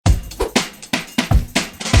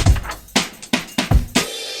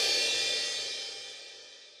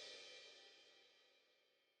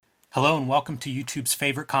Hello and welcome to YouTube's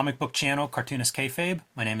favorite comic book channel, Cartoonist Kayfabe.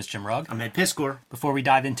 My name is Jim Rugg. I'm Ed Piskor. Before we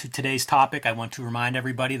dive into today's topic, I want to remind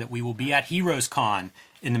everybody that we will be at Heroes Con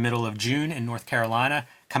in the middle of June in North Carolina.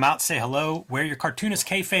 Come out, say hello, wear your Cartoonist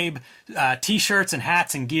Kayfabe t-shirts and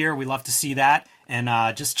hats and gear. We love to see that.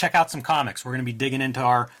 And just check out some comics. We're going to be digging into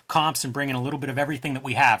our comps and bringing a little bit of everything that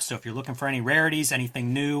we have. So if you're looking for any rarities,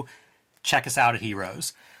 anything new, check us out at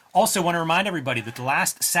Heroes. Also want to remind everybody that the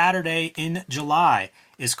last Saturday in July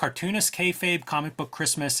is Cartoonist Kayfabe Comic Book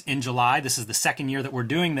Christmas in July. This is the second year that we're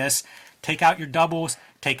doing this. Take out your doubles,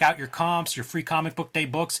 take out your comps, your free comic book day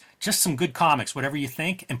books, just some good comics, whatever you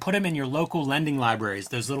think, and put them in your local lending libraries,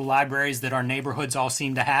 those little libraries that our neighborhoods all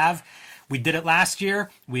seem to have. We did it last year.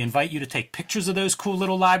 We invite you to take pictures of those cool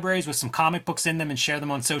little libraries with some comic books in them and share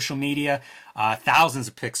them on social media. Thousands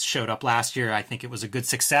of pics showed up last year. I think it was a good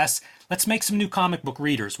success. Let's make some new comic book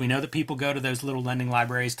readers. We know that people go to those little lending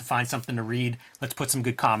libraries to find something to read. Let's put some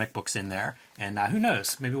good comic books in there. And who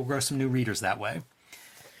knows, maybe we'll grow some new readers that way.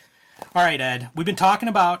 All right, Ed, we've been talking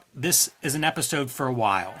about this as an episode for a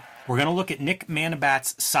while. We're going to look at Nick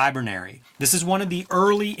Manabat's Cybernary. This is one of the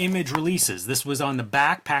early Image releases. This was on the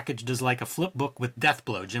back, packaged as like a flip book with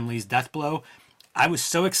Deathblow, Jim Lee's Deathblow. I was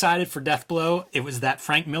so excited for Deathblow. It was that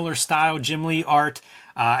Frank Miller style Jim Lee art.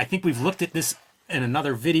 I think we've looked at this in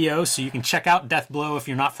another video, so you can check out Deathblow if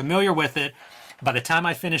you're not familiar with it. By the time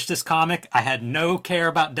I finished this comic, I had no care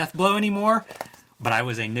about Deathblow anymore, but I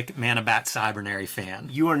was a Nick Manabat Cybernary fan.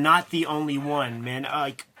 You are not the only one, man.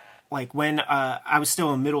 Like when I was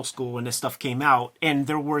still in middle school when this stuff came out, and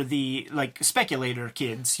there were the speculator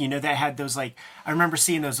kids, that had those I remember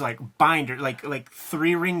seeing those binder, like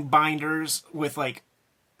 3-ring binders with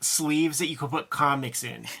sleeves that you could put comics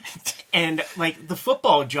in, and the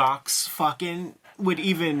football jocks fucking would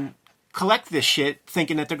even collect this shit,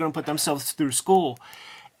 thinking that they're going to put themselves through school,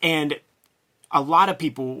 and a lot of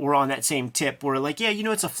people were on that same tip. Were like, yeah,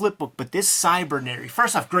 it's a flip book, but this Cybernary,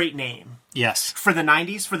 first off, great name. Yes. For the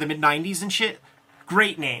 90s, for the mid-90s and shit,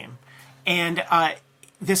 great name. And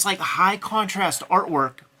this high contrast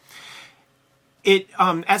artwork, it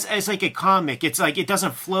as a comic, it's it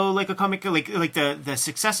doesn't flow like a comic. Like the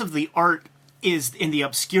success of the art is in the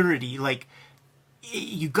obscurity.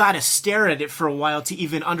 You got to stare at it for a while to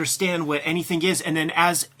even understand what anything is. And then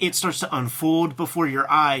as it starts to unfold before your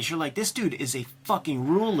eyes, you're like, this dude is a fucking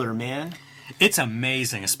ruler, man. It's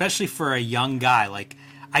amazing, especially for a young guy.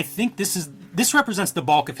 I think this represents the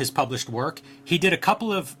bulk of his published work. He did a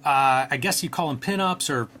couple of, I guess you call them pinups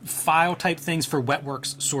or file type things for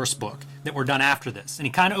Wetworks Sourcebook that were done after this. And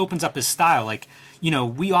he kind of opens up his style.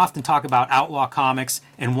 We often talk about Outlaw Comics,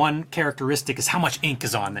 and one characteristic is how much ink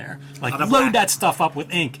is on there. Load that stuff up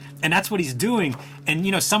with ink, and that's what he's doing.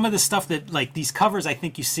 And, some of the stuff that, these covers, I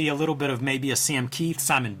think you see a little bit of maybe a Sam Keith.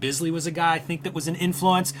 Simon Bisley was a guy, I think, that was an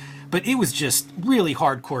influence. But it was just really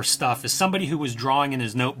hardcore stuff. As somebody who was drawing in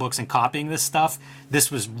his notebooks and copying this stuff, this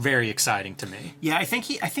was very exciting to me. Yeah, I think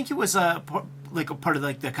he was a part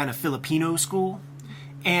of the kind of Filipino school.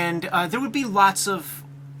 And there would be lots of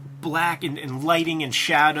black and lighting and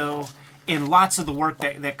shadow and lots of the work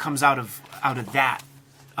that comes out of that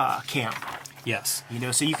camp. Yes.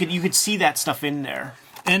 So you could see that stuff in there.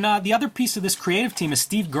 And the other piece of this creative team is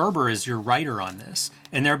Steve Gerber is your writer on this.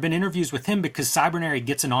 And there have been interviews with him because Cybernary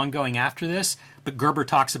gets an ongoing after this, but Gerber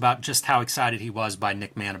talks about just how excited he was by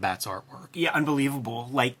Nick Manabat's artwork. Yeah,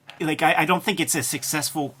 unbelievable. I don't think it's a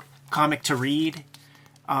successful comic to read,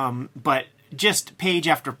 but just page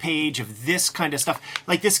after page of this kind of stuff.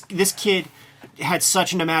 This kid had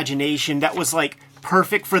such an imagination that was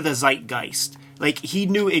perfect for the zeitgeist. He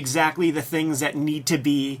knew exactly the things that need to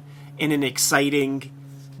be in an exciting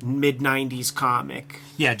mid-90s comic.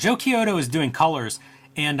 Yeah, Joe Chiodo is doing colors,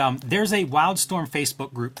 and there's a Wildstorm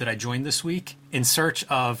Facebook group that I joined this week in search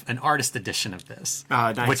of an artist edition of this,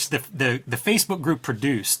 nice. Which the Facebook group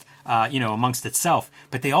produced, amongst itself.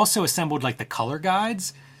 But they also assembled the color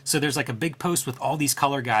guides. So there's a big post with all these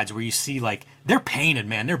color guides where you see they're painted,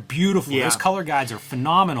 man. They're beautiful. Yeah. Those color guides are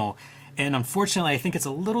phenomenal. And unfortunately, I think it's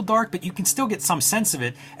a little dark, but you can still get some sense of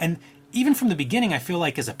it. And even from the beginning, I feel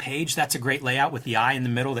like as a page, that's a great layout with the eye in the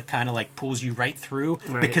middle that kind of pulls you right through,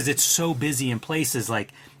 right, because it's so busy in places.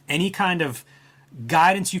 Any kind of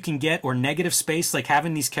guidance you can get or negative space,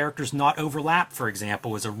 having these characters not overlap, for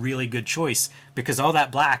example, is a really good choice, because all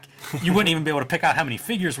that black, you wouldn't even be able to pick out how many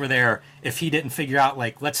figures were there if he didn't figure out,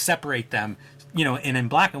 let's separate them, and in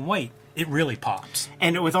black and white, it really pops.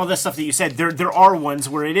 And with all this stuff that you said, there are ones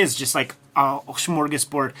where it is just a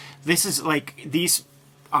smorgasbord. This is these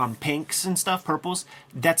pinks and stuff, purples.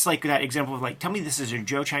 That's like that example of like, tell me this is a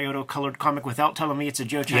Joe Chiodo colored comic without telling me it's a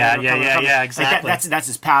Joe Chiodo colored comic. Yeah, exactly. Like that's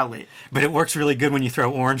his palette. But it works really good when you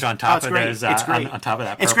throw orange on top of great. those. It's great. On top of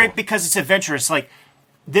that purple. It's great because it's adventurous. Like,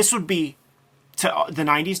 this would be, to the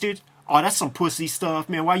 90s dudes, oh, that's some pussy stuff,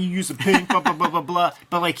 man. Why you use the pink, blah, blah, blah, blah, blah.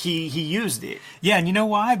 But, like, he used it. Yeah, and you know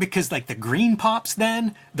why? Because, like, the green pops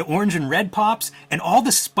then, the orange and red pops, and all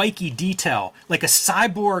the spiky detail. Like a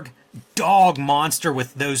cyborg dog monster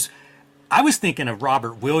with those... I was thinking of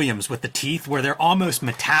Robert Williams with the teeth where they're almost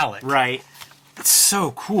metallic. Right. It's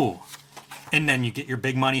so cool. And then you get your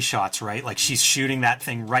big money shots, right? Like she's shooting that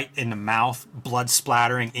thing right in the mouth, blood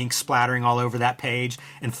splattering, ink splattering all over that page,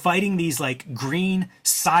 and fighting these like green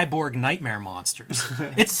cyborg nightmare monsters.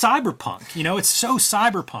 It's cyberpunk, you know? It's so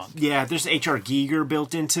cyberpunk. Yeah, there's H.R. Giger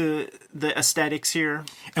built into the aesthetics here.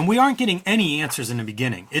 And we aren't getting any answers in the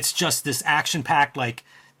beginning. It's just this action-packed, like,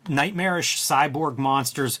 nightmarish cyborg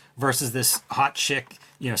monsters versus this hot chick,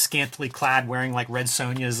 you know, scantily clad, wearing like Red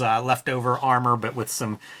Sonja's leftover armor, but with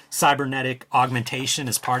some cybernetic augmentation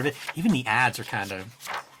as part of it. Even the ads are kind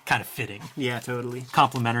of fitting. Yeah, totally.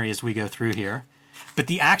 Complimentary as we go through here. But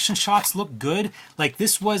the action shots look good. Like,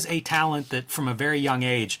 this was a talent that from a very young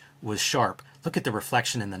age was sharp. Look at the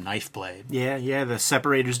reflection in the knife blade. Yeah, the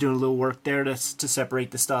separator's doing a little work there to separate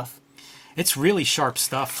the stuff. It's really sharp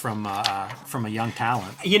stuff from a young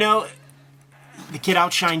talent. You know, the kid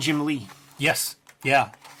outshined Jim Lee. Yes.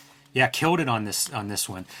 Yeah, killed it on this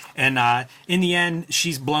one. And in the end,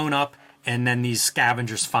 she's blown up, and then these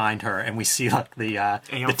scavengers find her, and we see like the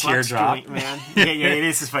teardrop. Joint, man. yeah, it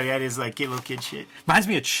is funny. That is like little kid shit. Reminds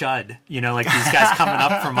me of Chud. You know, like these guys coming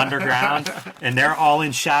up from underground, and they're all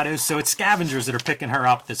in shadows. So it's scavengers that are picking her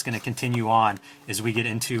up. That's going to continue on as we get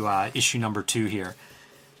into issue number 2 here.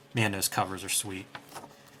 Man, those covers are sweet.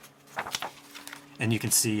 And you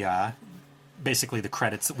can see basically the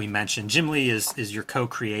credits that we mentioned. Jim Lee is your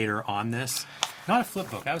co-creator on this. Not a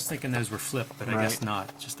flip book. I was thinking those were flipped, but I guess not.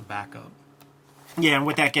 It's just a backup. Yeah, and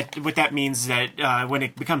what that means is that when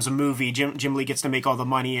it becomes a movie, Jim Lee gets to make all the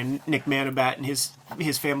money, and Nick Manabat and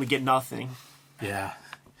his family get nothing. Yeah.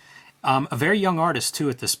 A very young artist, too,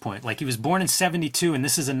 at this point. Like, he was born in 72, and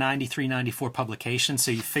this is a 93, 94 publication, so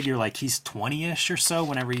you figure, like, he's 20-ish or so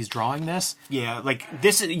whenever he's drawing this. Yeah, like,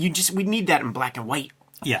 this, we need that in black and white.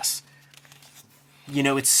 Yes. You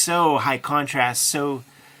know, it's so high contrast, so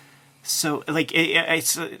like,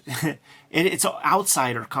 it's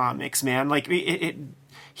outsider comics, man. Like,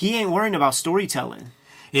 he ain't worrying about storytelling.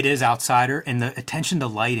 It is outsider, and the attention to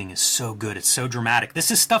lighting is so good. It's so dramatic. This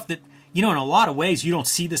is stuff that, you know, in a lot of ways, you don't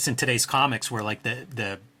see this in today's comics where, like,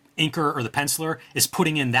 the inker or the penciler is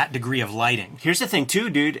putting in that degree of lighting. Here's the thing, too,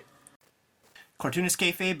 dude. Cartoonist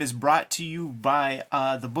Kayfabe is brought to you by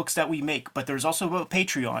the books that we make, but there's also a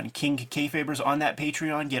Patreon. King Kayfabers on that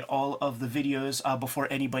Patreon get all of the videos before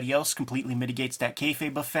anybody else, completely mitigates that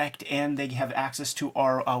kayfabe effect, and they have access to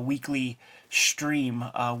our weekly stream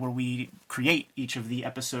where we create each of the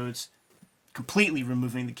episodes, completely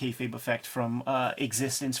removing the kayfabe effect from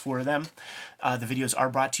existence for them. The videos are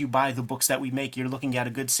brought to you by the books that we make. You're looking at a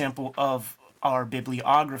good sample of our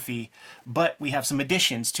bibliography, but we have some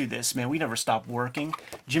additions to this, man. We never stop working.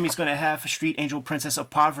 Jimmy's going to have Street Angel Princess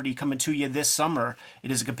of Poverty coming to you this summer.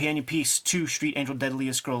 It is a companion piece to Street Angel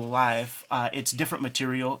Deadliest Girl Alive. It's different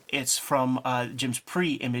material. It's from Jim's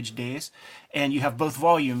pre-Image days, and you have both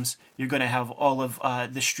volumes. You're going to have all of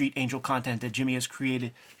the Street Angel content that Jimmy has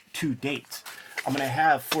created to date. I'm going to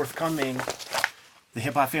have forthcoming the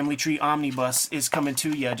Hip Hop Family Tree Omnibus is coming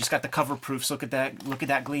to you. Just got the cover proofs. Look at that. Look at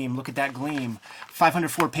that gleam. Look at that gleam.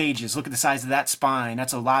 504 pages. Look at the size of that spine.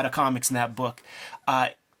 That's a lot of comics in that book.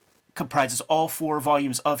 Comprises all 4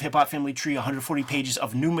 volumes of Hip Hop Family Tree. 140 pages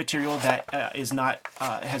of new material that has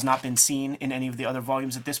not been seen in any of the other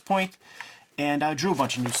volumes at this point. And I drew a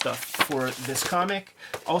bunch of new stuff for this comic.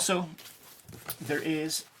 Also, there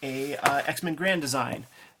is a X-Men Grand Design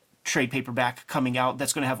trade paperback coming out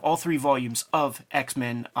that's going to have all 3 volumes of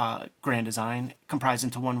X-Men Grand Design comprised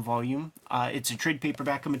into 1 volume. It's a trade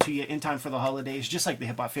paperback coming to you in time for the holidays, just like the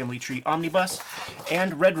Hip Hop Family Tree Omnibus.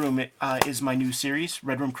 And Red Room is my new series.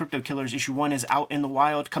 Red Room Crypto Killers issue 1 is out in the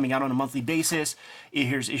wild, coming out on a monthly basis.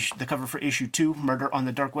 Here's the cover for issue 2. Murder on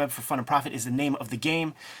the Dark Web for Fun and Profit is the name of the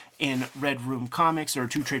game. In Red Room Comics, there are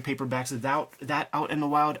 2 trade paperbacks that out in the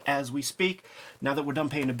wild as we speak. Now that we're done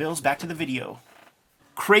paying the bills, back to the video.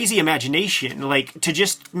 Crazy imagination. Like, to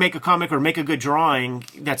just make a comic or make a good drawing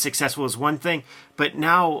that's successful is one thing, but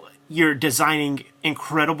now you're designing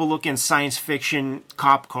incredible looking science fiction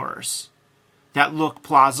cop cars that look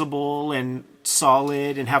plausible and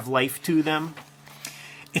solid and have life to them.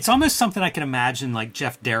 It's almost something I can imagine like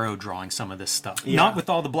Jeff Darrow drawing some of this stuff. Yeah. Not with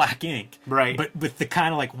all the black ink. Right. But with the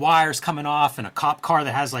kind of like wires coming off and a cop car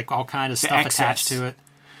that has like all kind of stuff excess. attached to it.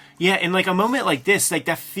 Yeah, and like a moment like this, like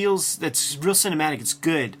that's real cinematic. It's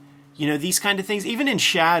good. You know, these kind of things, even in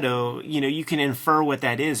shadow, you know, you can infer what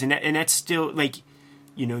that is. And that's still like,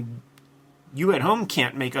 you know, you at home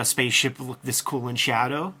can't make a spaceship look this cool in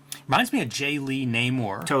shadow. Reminds me of J. Lee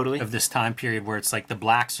Namor. Totally. Of this time period where it's like the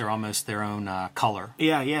blacks are almost their own color.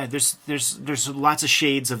 Yeah. There's lots of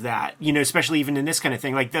shades of that, you know, especially even in this kind of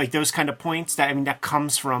thing, like those kind of points that, I mean, that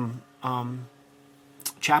comes from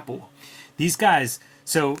Chapel. These guys,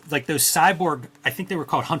 so like those cyborg, I think they were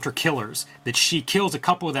called hunter killers, that she kills a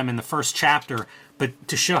couple of them in the first chapter, but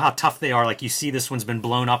to show how tough they are, like you see this one's been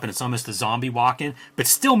blown up and it's almost a zombie walking, but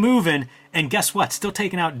still moving, and guess what? Still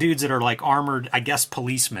taking out dudes that are like armored, I guess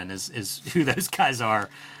policemen is who those guys are.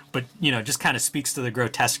 But, you know, just kind of speaks to the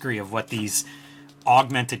grotesquerie of what these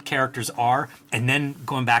augmented characters are. And then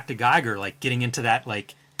going back to Geiger, like getting into that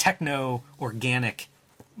like techno-organic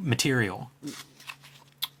material.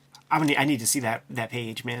 I need to see that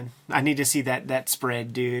page, man. I need to see that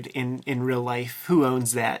spread, dude, in real life. Who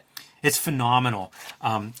owns that? It's phenomenal.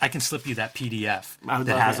 I can slip you that PDF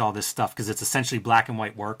that has all this stuff because it's essentially black and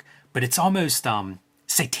white work, but it's almost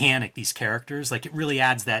satanic, these characters. Like it really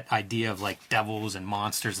adds that idea of like devils and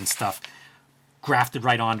monsters and stuff grafted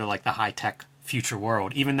right onto like the high-tech future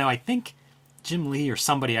world. Even though I think Jim Lee or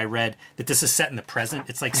somebody I read that this is set in the present.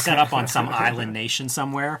 It's like set up on some island nation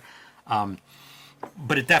somewhere.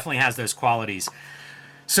 But it definitely has those qualities.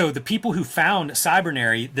 So the people who found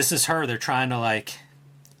Cybernary, this is her. They're trying to like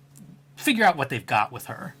figure out what they've got with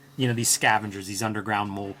her. You know, these scavengers, these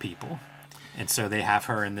underground mole people. And so they have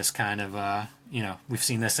her in this kind of, you know, we've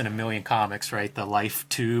seen this in a million comics, right? The life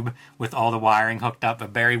tube with all the wiring hooked up. A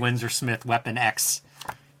Barry Windsor Smith Weapon X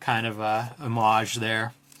kind of homage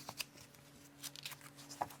there.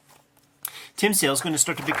 Tim Sale's going to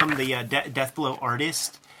start to become the Deathblow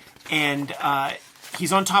artist. And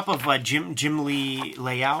he's on top of Jim Lee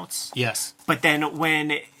layouts. Yes. But then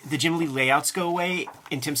when the Jim Lee layouts go away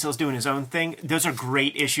and Tim Sale's doing his own thing, those are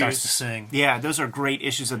great issues. Starts to sing. Yeah, those are great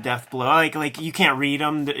issues of Deathblow. Like you can't read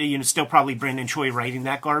them. You know, still probably Brandon Choi writing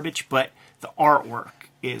that garbage, but the artwork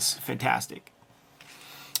is fantastic.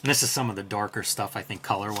 And this is some of the darker stuff, I think,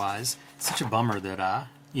 color-wise. It's such a bummer that,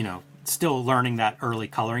 you know, still learning that early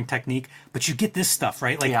coloring technique. But you get this stuff,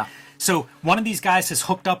 right? Like, yeah. So one of these guys has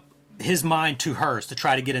hooked up his mind to hers to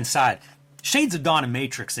try to get inside. Shades of Donna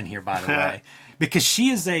Matrix in here, by the way. Because she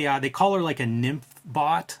is they call her like a nymph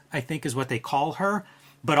bot, I think is what they call her.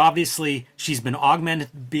 But obviously, she's been augmented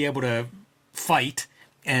to be able to fight.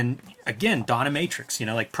 And again, Donna Matrix, you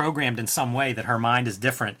know, like programmed in some way that her mind is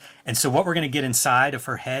different. And so what we're going to get inside of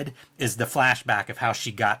her head is the flashback of how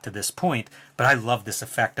she got to this point. But I love this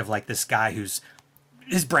effect of like this guy who's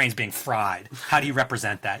his brain's being fried. How do you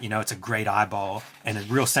represent that? You know, it's a great eyeball and a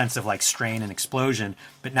real sense of like strain and explosion.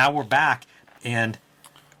 But now we're back and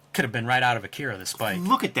could have been right out of Akira, this fight.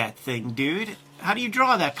 Look at that thing, dude. How do you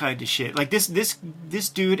draw that kind of shit? Like this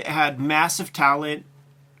dude had massive talent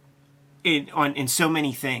in so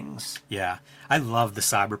many things. Yeah. I love the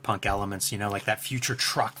cyberpunk elements, you know, like that future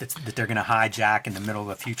truck that they're going to hijack in the middle of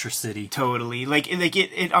a future city. Totally. Like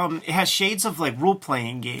it has shades of like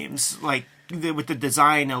role-playing games, like with the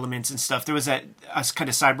design elements and stuff. There was a kind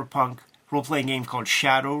of cyberpunk role-playing game called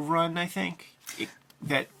Shadowrun, I think.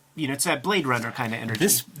 That, you know, it's that Blade Runner kind of energy.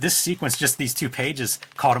 This sequence, just these 2 pages,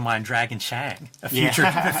 call to mind Dragon Chang, a future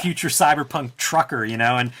cyberpunk trucker, you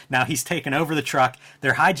know, and now he's taken over the truck.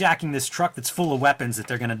 They're hijacking this truck that's full of weapons that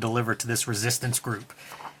they're going to deliver to this resistance group.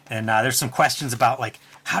 And there's some questions about, like,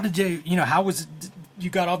 how did how was it, you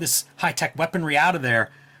got all this high-tech weaponry out of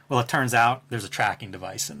there? Well, it turns out there's a tracking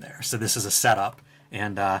device in there. So this is a setup.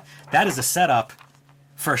 And that is a setup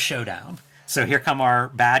for a showdown. So here come our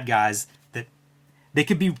bad guys. They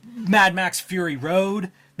could be Mad Max Fury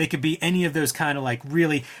Road. They could be any of those kind of like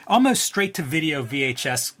really almost straight to video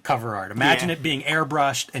VHS cover art. Imagine it being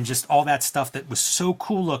airbrushed and just all that stuff that was so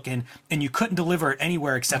cool looking and you couldn't deliver it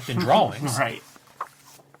anywhere except in drawings. Right.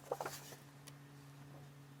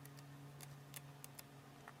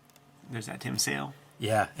 There's that Tim Sale.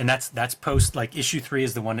 Yeah, and that's post, like issue 3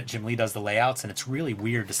 is the one that Jim Lee does the layouts, and it's really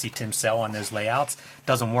weird to see Tim Sale on those layouts.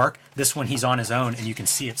 Doesn't work. This one he's on his own, and you can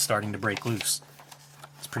see it starting to break loose.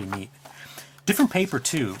 It's pretty neat. Different paper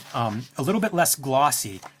too, a little bit less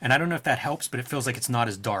glossy, and I don't know if that helps, but it feels like it's not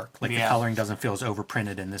as dark. Like the coloring doesn't feel as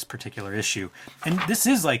overprinted in this particular issue. And this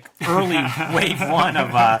is like early wave one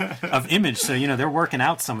of Image, so they're working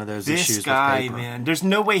out some of those issues. This guy, with paper. man, there's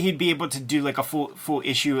no way he'd be able to do like a full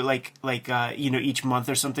issue like each month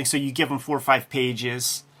or something. So you give him 4 or 5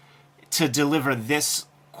 pages to deliver this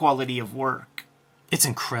quality of work. It's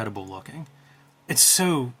incredible looking. It's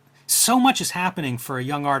so much is happening for a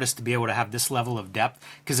young artist to be able to have this level of depth.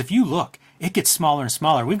 Because if you look, it gets smaller and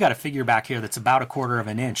smaller. We've got a figure back here that's about 1/4 of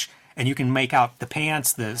an inch, and you can make out the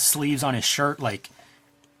pants, the sleeves on his shirt, like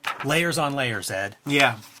layers on layers, Ed.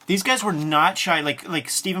 Yeah, these guys were not shy. Like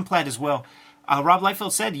Stephen Platt as well. Rob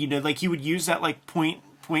Liefeld said, like he would use that like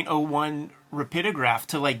 .01 rapidograph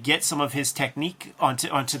to like get some of his technique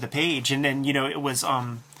onto the page, and then it was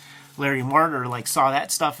Larry Martyr like saw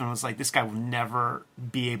that stuff and was like, this guy will never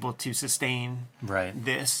be able to sustain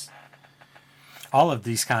this. All of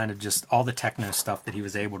these kind of just all the techno stuff that he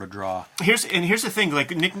was able to draw. Here's the thing,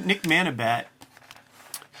 like Nick Manabat,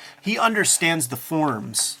 he understands the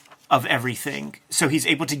forms of everything, so he's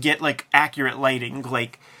able to get like accurate lighting.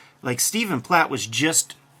 Like Stephen Platt was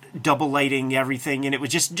just double lighting everything, and it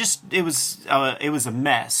was it was a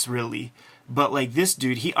mess, really. But like this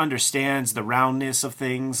dude, he understands the roundness of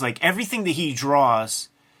things. Like everything that he draws,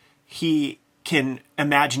 he can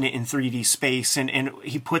imagine it in 3D space, and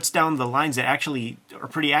he puts down the lines that actually are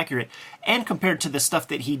pretty accurate. And compared to the stuff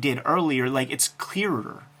that he did earlier, like it's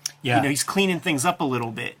clearer. Yeah, he's cleaning things up a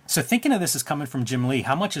little bit. So thinking of this as coming from Jim Lee,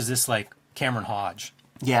 how much is this like Cameron Hodge?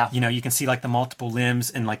 Yeah, you can see like the multiple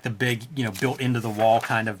limbs and like the big, built into the wall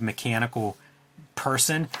kind of mechanical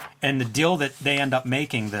person. And the deal that they end up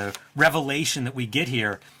making, the revelation that we get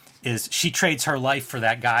here, is she trades her life for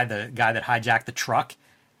that guy, the guy that hijacked the truck,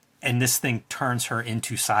 and this thing turns her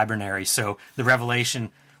into Cybernary. So the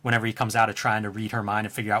revelation, whenever he comes out of trying to read her mind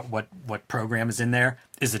and figure out what program is in there,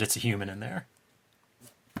 is that it's a human in there.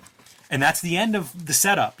 And that's the end of the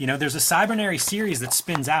setup. There's a Cybernary series that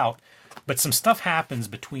spins out, but some stuff happens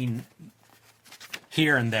between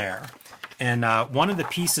here and there. And one of the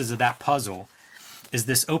pieces of that puzzle is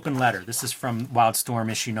this open letter. This is from Wildstorm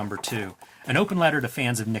issue number 2. An open letter to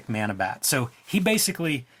fans of Nick Manabat. So he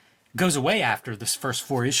basically goes away after this first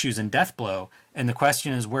 4 issues in Deathblow, and the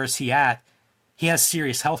question is, where's he at? He has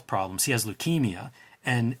serious health problems. He has leukemia.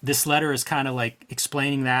 And this letter is kind of like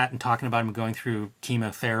explaining that and talking about him going through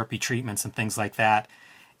chemotherapy treatments and things like that,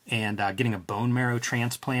 and getting a bone marrow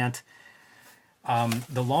transplant.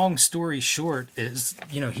 The long story short is,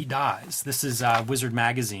 he dies. This is Wizard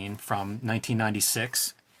Magazine from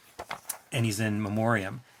 1996, and he's in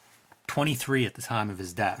memoriam. 23 at the time of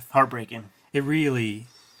his death. Heartbreaking. It really,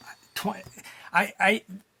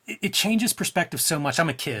 it changes perspective so much. I'm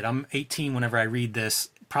a kid. I'm 18 whenever I read this.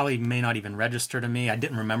 Probably may not even register to me. I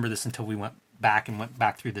didn't remember this until we went back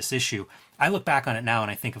through this issue. I look back on it now and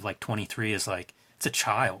I think of like 23 as like, it's a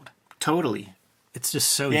child. Totally. It's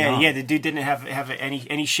just so young. Yeah, the dude didn't have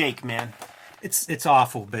any shake, man. It's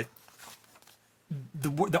awful, but the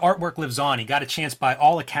artwork lives on. He got a chance by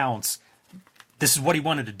all accounts. This is what he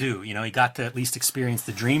wanted to do. He got to at least experience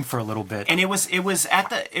the dream for a little bit. And it was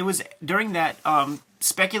during that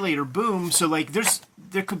speculator boom. So like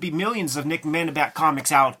there could be millions of Nick Manabat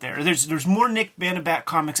comics out there. There's more Nick Manabat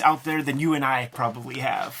comics out there than you and I probably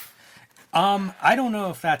have. I don't know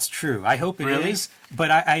if that's true. I hope it Really? is. But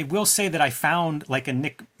I will say that I found like a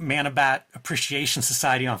Nick Manabat Appreciation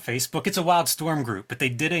Society on Facebook. It's a Wildstorm group, but they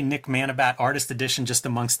did a Nick Manabat artist edition just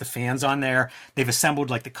amongst the fans on there. They've assembled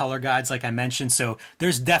like the color guides, like I mentioned. So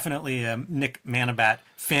there's definitely a Nick Manabat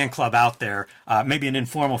fan club out there. Maybe an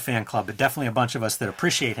informal fan club, but definitely a bunch of us that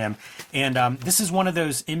appreciate him. And this is one of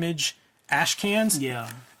those Image ash cans. Yeah.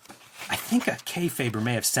 I think a Kayfaber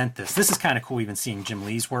may have sent this. This is kind of cool, even seeing Jim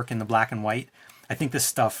Lee's work in the black and white. I think this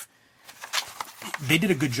stuff, they did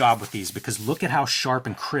a good job with these because look at how sharp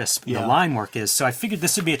and crisp the line work is. So I figured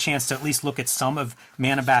this would be a chance to at least look at some of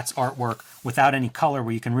Manabat's artwork without any color,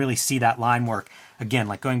 where you can really see that line work. Again,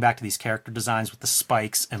 like going back to these character designs with the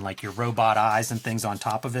spikes and like your robot eyes and things on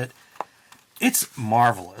top of it. It's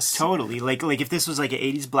marvelous. Totally. Like if this was like an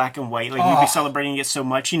 80s black and white, like we'd be celebrating it so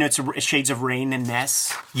much. It's Shades of Rain and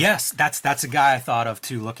Ness. Yes, that's a guy I thought of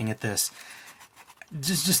too, looking at this.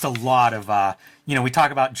 Just a lot of, we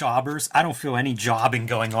talk about jobbers. I don't feel any jobbing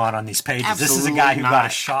going on these pages. Absolutely This is a guy who got a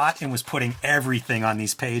not. shot and was putting everything on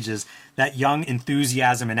these pages. That young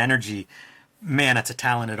enthusiasm and energy. Man, that's a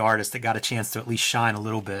talented artist that got a chance to at least shine a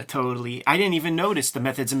little bit. Totally. I didn't even notice the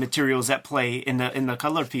methods and materials at play in the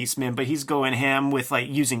color piece, man. But he's going ham with like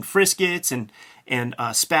using Friskets and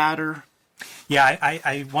spatter. Yeah,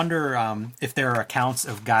 I wonder if there are accounts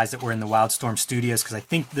of guys that were in the Wildstorm studios, because I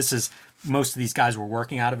think this is most of these guys were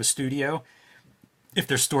working out of a studio. If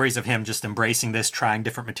there's stories of him just embracing this, trying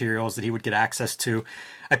different materials that he would get access to.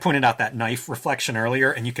 I pointed out that knife reflection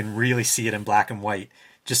earlier, and you can really see it in black and white.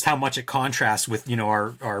 Just how much it contrasts with,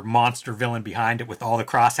 our monster villain behind it with all the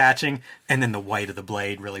cross hatching, and then the white of the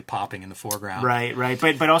blade really popping in the foreground. Right.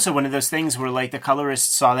 But also one of those things where like the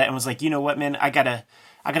colorist saw that and was like, you know what, man, I gotta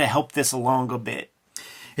help this along a bit.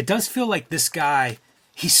 It does feel like this guy,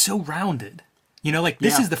 he's so rounded. This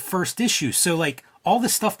Yeah. is the first issue. So like all the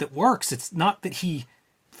stuff that works, it's not that he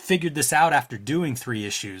figured this out after doing 3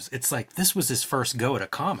 issues. It's like this was his first go at a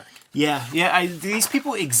comic. Yeah. These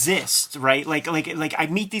people exist, right? Like I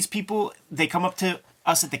meet these people. They come up to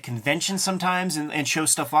us at the convention sometimes and show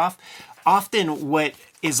stuff off. Often, what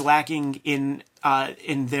is lacking in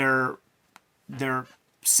their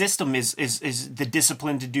system is the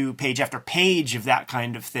discipline to do page after page of that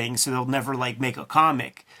kind of thing. So they'll never like make a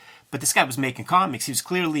comic. But this guy was making comics. He was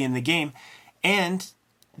clearly in the game, and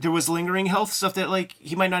there was lingering health stuff that like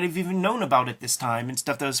he might not have even known about at this time, and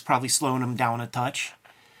stuff that was probably slowing him down a touch.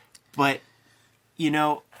 But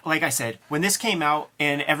like I said, when this came out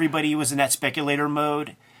and everybody was in that speculator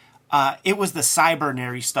mode, it was the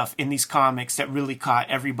cybernary stuff in these comics that really caught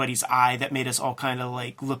everybody's eye, that made us all kind of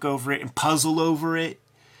like look over it and puzzle over it,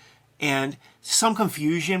 and some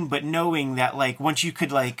confusion. But knowing that like once you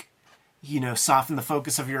could like soften the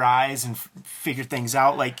focus of your eyes and figure things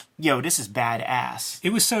out, like, this is badass.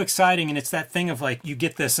 It was so exciting, and it's that thing of like you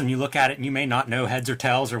get this and you look at it and you may not know heads or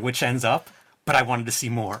tails or which ends up, but I wanted to see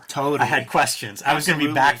more. Totally. I had questions. I was going to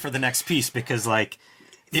be back for the next piece because like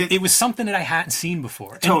it was something that I hadn't seen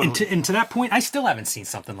before. Totally. And to that point, I still haven't seen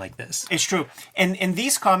something like this. It's true. And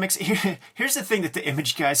these comics, here's the thing that the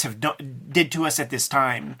Image guys did to us at this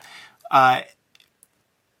time.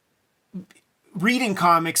 Reading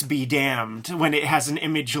comics be damned when it has an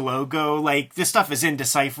Image logo. Like, this stuff is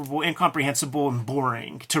indecipherable, incomprehensible, and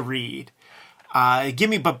boring to read.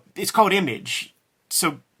 But it's called Image.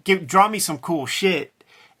 So draw me some cool shit.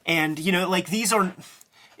 And, like, these are,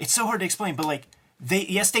 it's so hard to explain, but like, they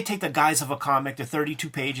take the guise of a comic. They're 32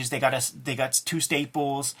 pages. They got 2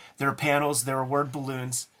 staples. There are panels. There are word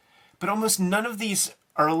balloons. But almost none of these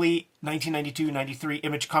early 1992, 93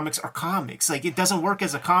 Image comics are comics. Like, it doesn't work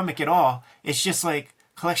as a comic at all. It's just like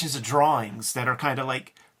collections of drawings that are kind of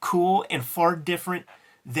like cool and far different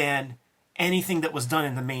than anything that was done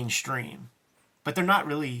in the mainstream. But they're not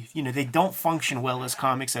really, they don't function well as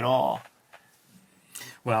comics at all.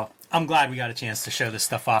 Well, I'm glad we got a chance to show this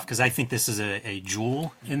stuff off because I think this is a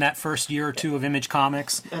jewel in that first year or two of Image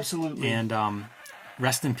Comics. Absolutely. And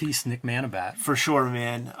rest in peace, Nick Manabat. For sure,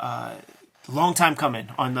 man. Long time coming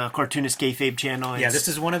on the Cartoonist Kayfabe channel. Yeah, this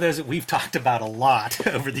is one of those that we've talked about a lot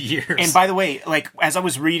over the years. And by the way, like as I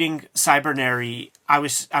was reading Cybernary, I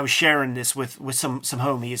was sharing this with some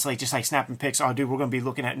homies, like just like snapping pics. Oh, dude, we're going to be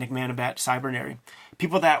looking at Nick Manabat Cybernary.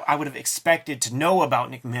 People that I would have expected to know about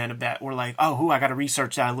Nick Manabat were like, oh, I got to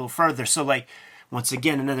research that a little further. So like, once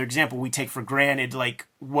again, another example we take for granted, like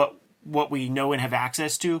what we know and have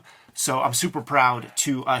access to. So I'm super proud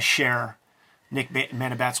to share Nick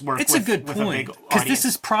Manabat's work. It's a good point, because this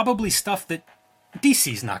is probably stuff that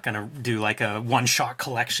DC's not going to do, like a one-shot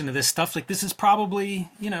collection of this stuff. Like, this is probably,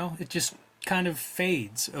 it just kind of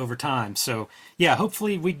fades over time. So, yeah,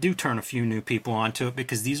 hopefully we do turn a few new people onto it,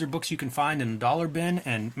 because these are books you can find in a dollar bin,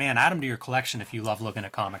 and, man, add them to your collection if you love looking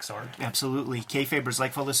at comics art. Absolutely. Kayfabers,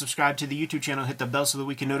 like, follow, subscribe to the YouTube channel, hit the bell so that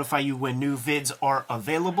we can notify you when new vids are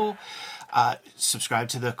available. Subscribe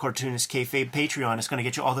to the Cartoonist Kayfabe Patreon. It's going to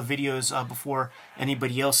get you all the videos before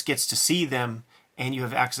anybody else gets to see them, and you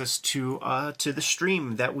have access to the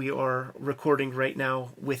stream that we are recording right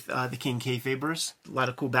now with the King Kayfabers. A lot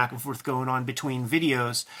of cool back and forth going on between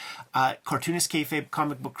videos. Cartoonist Kayfabe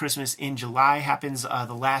Comic Book Christmas in July happens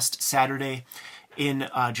the last Saturday in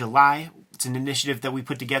July. It's an initiative that we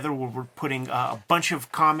put together where we're putting a bunch of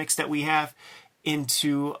comics that we have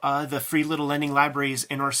into the free little lending libraries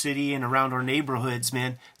in our city and around our neighborhoods,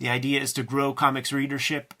 man. The idea is to grow comics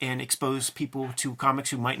readership and expose people to comics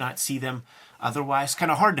who might not see them otherwise. Kind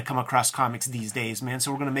of hard to come across comics these days, man.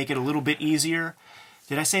 So we're going to make it a little bit easier.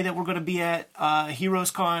 Did I say that we're going to be at Heroes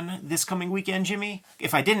Con this coming weekend, Jimmy?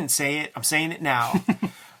 If I didn't say it, I'm saying it now.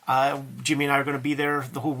 Jimmy and I are going to be there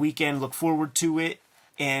the whole weekend. Look forward to it.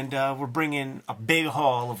 And we're bringing a big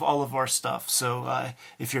haul of all of our stuff. So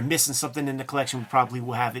if you're missing something in the collection, we probably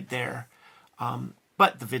will have it there.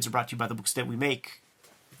 But the vids are brought to you by the books that we make.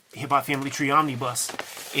 Hip Hop Family Tree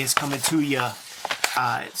Omnibus is coming to you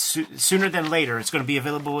sooner than later. It's going to be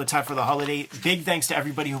available in time for the holiday. Big thanks to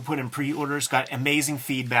everybody who put in pre-orders. Got amazing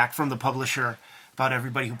feedback from the publisher about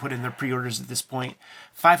everybody who put in their pre-orders at this point.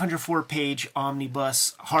 504-page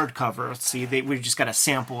omnibus hardcover. Let's see, we've just got a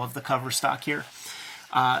sample of the cover stock here.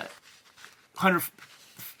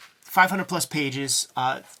 500 plus pages,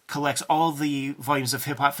 collects all the volumes of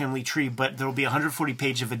Hip Hop Family Tree, but there will be 140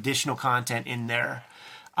 pages of additional content in there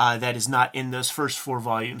that is not in those first 4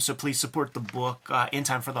 volumes. So please support the book in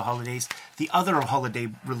time for the holidays. The other holiday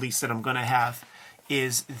release that I'm going to have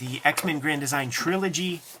is the X-Men Grand Design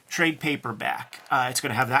Trilogy trade paperback. It's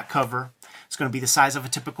going to have that cover. It's going to be the size of a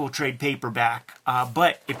typical trade paperback,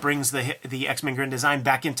 but it brings the X-Men Grand Design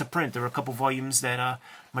back into print. There were a couple volumes that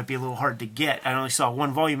might be a little hard to get. I only saw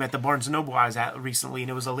one volume at the Barnes & Noble I was at recently, and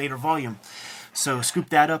it was a later volume. So scoop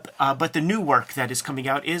that up. But the new work that is coming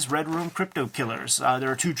out is Red Room Crypto Killers. There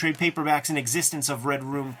are 2 trade paperbacks in existence of Red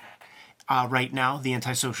Room right now, The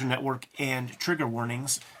Antisocial Network and Trigger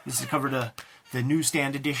Warnings. This is cover to the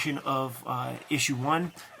newsstand edition of issue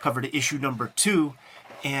 1, cover to issue number 2.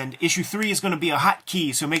 And issue 3 is going to be a hot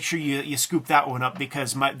key, so make sure you scoop that one up,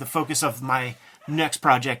 because the focus of my next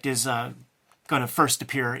project is going to first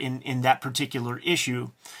appear in that particular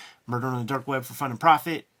issue. Murder on the Dark Web for Fun and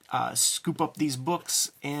Profit. Scoop up these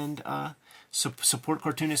books and support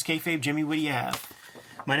Cartoonist Kayfabe. Jimmy, what do you have?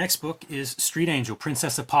 My next book is Street Angel,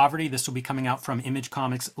 Princess of Poverty. This will be coming out from Image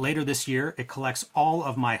Comics later this year. It collects all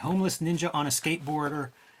of my homeless ninja on a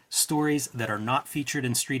skateboarder stories that are not featured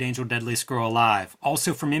in Street Angel Deadliest Girl Alive.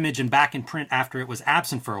 Also from Image and back in print after it was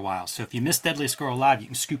absent for a while. So if you missed Deadliest Girl Alive, you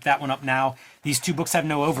can scoop that one up now. These 2 books have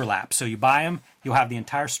no overlap. So you buy them, you'll have the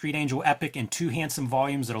entire Street Angel epic in 2 handsome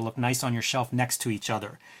volumes that'll look nice on your shelf next to each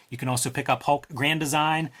other. You can also pick up Hulk Grand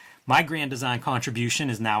Design. My Grand Design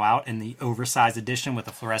contribution is now out in the oversized edition with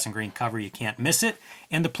a fluorescent green cover. You can't miss it.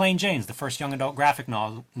 And The Plain Janes, the first young adult graphic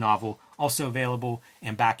novel, also available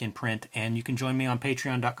and back in print. And you can join me on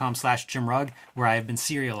patreon.com/JimRugg, where I have been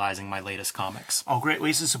serializing my latest comics. All great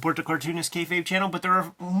ways to support the Cartoonist Kayfabe channel, but there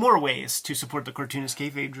are more ways to support the Cartoonist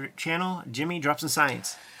Kayfabe channel. Jimmy, drop some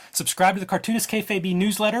science. Subscribe to the Cartoonist Kayfabe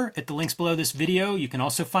newsletter at the links below this video. You can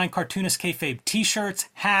also find Cartoonist Kayfabe t-shirts,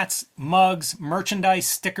 hats, mugs, merchandise,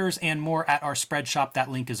 stickers, and more at our spread shop.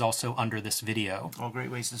 That link is also under this video. All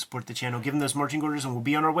great ways to support the channel. Give them those marching orders and we'll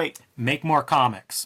be on our way. Make more comics.